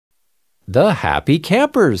The Happy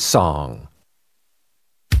Campers Song.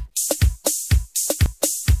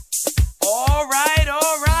 All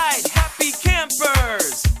right, happy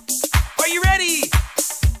campers! Are you ready?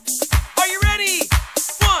 Are you ready?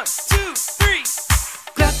 1, 2, 3.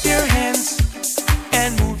 Clap your hands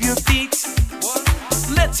and move your feet.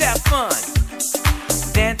 Let's have fun.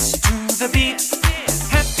 Dance to the beat.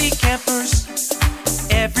 Happy campers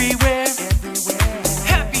everywhere.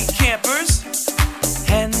 Happy campers,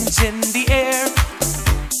 hands in the air.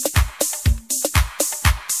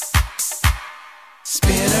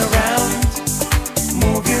 Spin around,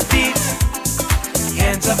 move your feet,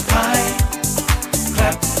 hands up high,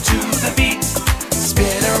 clap to the beat.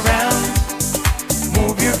 Spin around,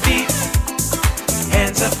 move your feet,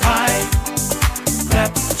 hands up high,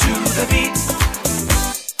 clap to the beat.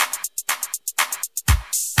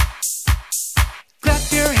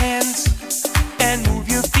 Clap your hands and move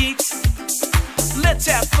your feet. Let's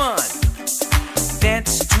have fun.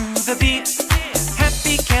 Dance to the beat.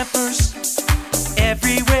 Happy campers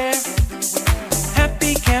everywhere.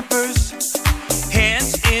 Happy campers,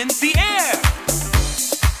 hands in the air.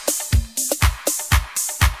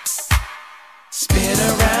 Spin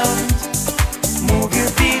around, move your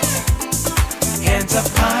feet, hands up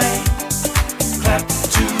high, clap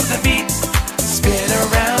to the beat. Spin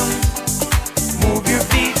around, move your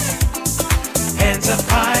feet, hands up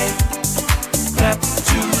high, clap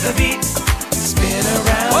to the beat. Spin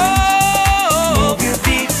around, move your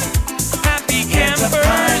feet, happy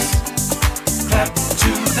campers, clap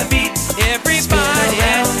to the beat. Everybody,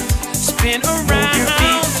 spin around,